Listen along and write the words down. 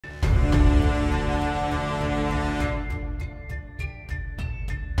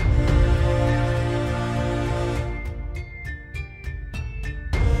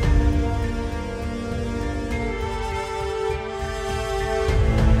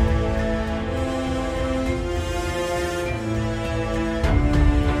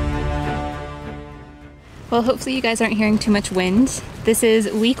Well, hopefully you guys aren't hearing too much wind. This is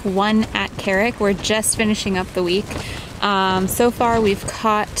week 1 at Carrick. We're just finishing up the week. So far we've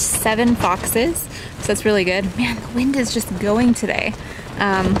caught 7 foxes, so that's really good. Man, the wind is just going today.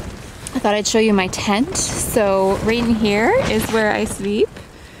 I thought I'd show you my tent. So right in here is where I sleep.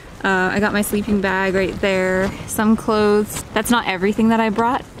 I got my sleeping bag right there, some clothes. That's not everything that I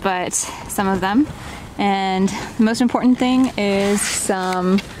brought, but some of them. And the most important thing is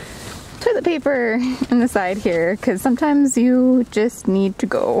some toilet paper in the side here, because sometimes you just need to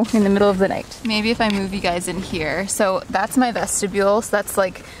go in the middle of the night. Maybe if I move you guys in here. So that's my vestibule, so that's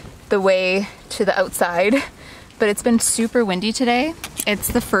like the way to the outside. But it's been super windy today. It's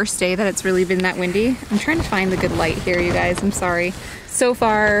the first day that it's really been that windy. I'm trying to find the good light here, you guys, I'm sorry. So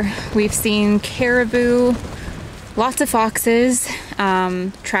far, we've seen caribou, lots of foxes.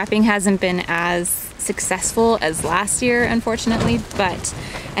 Trapping hasn't been as successful as last year, unfortunately, but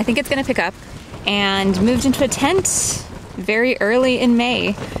I think it's gonna pick up. And moved into a tent very early in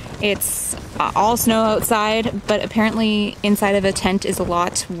May. It's all snow outside, but apparently inside of a tent is a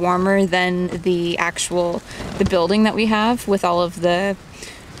lot warmer than the building that we have with all of the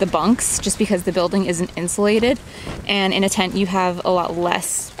bunks, just because the building isn't insulated. And in a tent you have a lot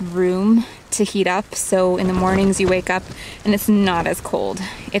less room to heat up, so in the mornings you wake up and it's not as cold.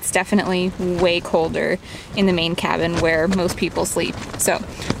 It's definitely way colder in the main cabin where most people sleep. So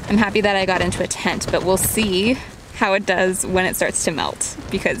I'm happy that I got into a tent, but we'll see how it does when it starts to melt,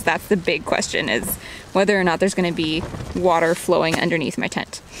 because that's the big question, is whether or not there's going to be water flowing underneath my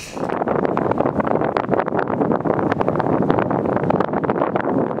tent.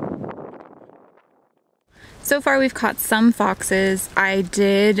 So far we've caught some foxes. I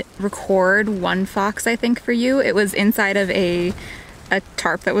did record one fox, I think, for you. It was inside of a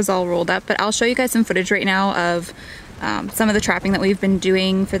tarp that was all rolled up, but I'll show you guys some footage right now of some of the trapping that we've been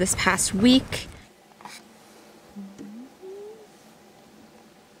doing for this past week.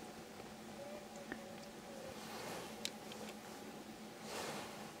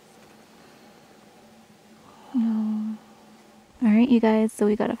 Alright, you guys, so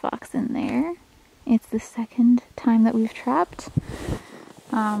we got a fox in there. It's the second time that we've trapped.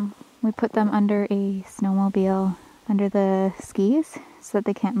 We put them under a snowmobile under the skis so that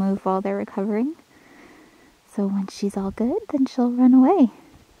they can't move while they're recovering. So when she's all good, then she'll run away.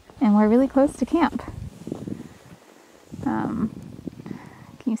 And we're really close to camp. Can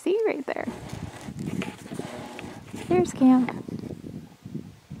you see right there? There's camp.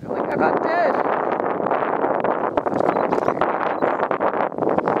 I feel like I got dead.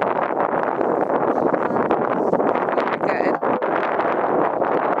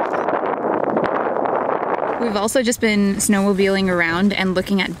 We've also just been snowmobiling around and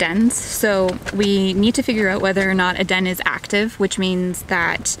looking at dens, so we need to figure out whether or not a den is active, which means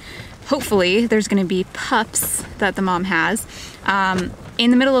that hopefully there's going to be pups that the mom has.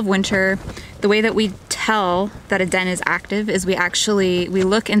 In the middle of winter, the way that we tell that a den is active is we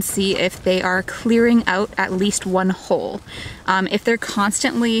look and see if they are clearing out at least one hole. If they're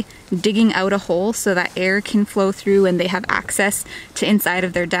constantly digging out a hole so that air can flow through and they have access to inside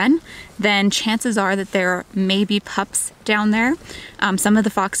of their den, then chances are that there may be pups down there. Some of the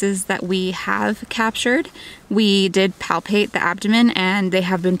foxes that we have captured, we did palpate the abdomen and they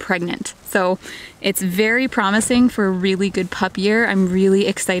have been pregnant. So it's very promising for a really good pup year. I'm really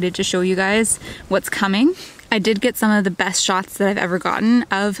excited to show you guys what's coming. I did get some of the best shots that I've ever gotten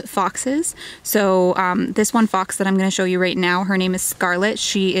of foxes. So this one fox that I'm going to show you right now, her name is Scarlet.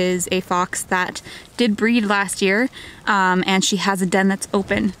 She is a fox that did breed last year, and she has a den that's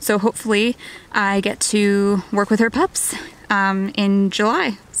open. So hopefully I get to work with her pups in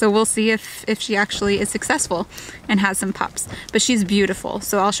July. So we'll see if she actually is successful and has some pups. But she's beautiful,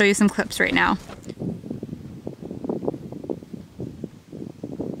 so I'll show you some clips right now.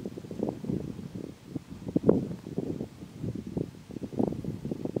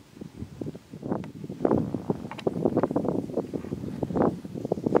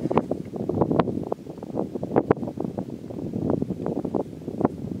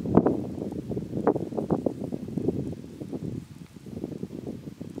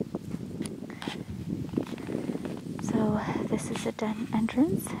 This is the den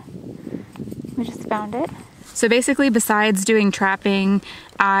entrance. We just found it. So basically, besides doing trapping,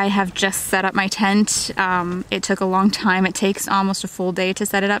 I have just set up my tent. It took a long time. It takes almost a full day to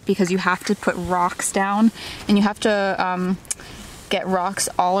set it up because you have to put rocks down and you have to get rocks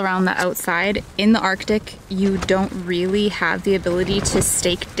all around the outside. In the Arctic, you don't really have the ability to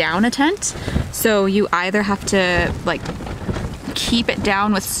stake down a tent. So you either have to like keep it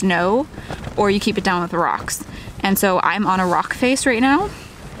down with snow or you keep it down with rocks. And so I'm on a rock face right now.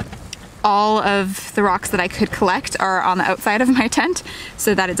 all of the rocks that I could collect are on the outside of my tent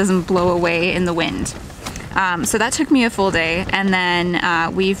so that it doesn't blow away in the wind. So that took me a full day, and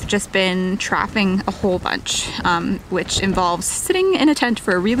then we've just been trapping a whole bunch, which involves sitting in a tent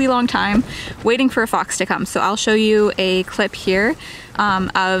for a really long time waiting for a fox to come. So I'll show you a clip here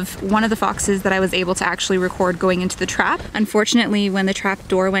of one of the foxes that I was able to actually record going into the trap. Unfortunately, when the trap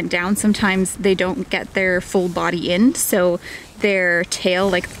door went down, sometimes they don't get their full body in, so their tail,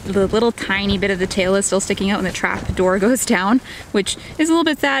 like the little tiny bit of the tail, is still sticking out when the trap door goes down, which is a little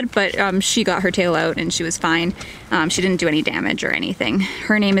bit sad, but she got her tail out and she was fine. She didn't do any damage or anything.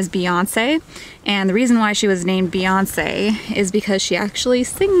 Her name is Beyonce, and the reason why she was named Beyonce is because she actually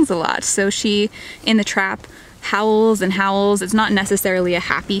sings a lot. So she, in the trap, howls and howls. It's not necessarily a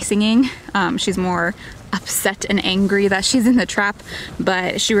happy singing. She's more upset and angry that she's in the trap,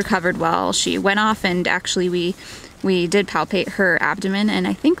 but she recovered well. She went off, and actually we did palpate her abdomen, and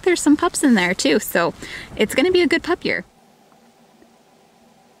I think there's some pups in there too, so it's gonna be a good pup year.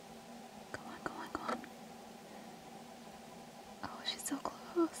 Go on, go on, go on. Oh, she's so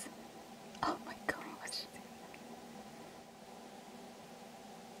close. Oh my gosh.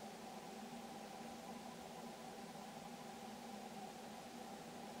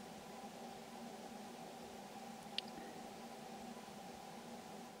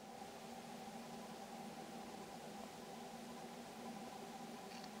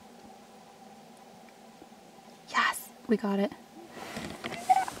 Yes, we got it.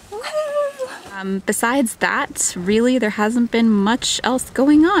 Besides that, really, there hasn't been much else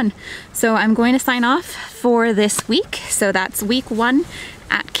going on. So I'm going to sign off for this week. So that's week 1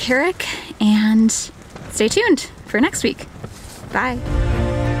 at Carrick, and stay tuned for next week. Bye.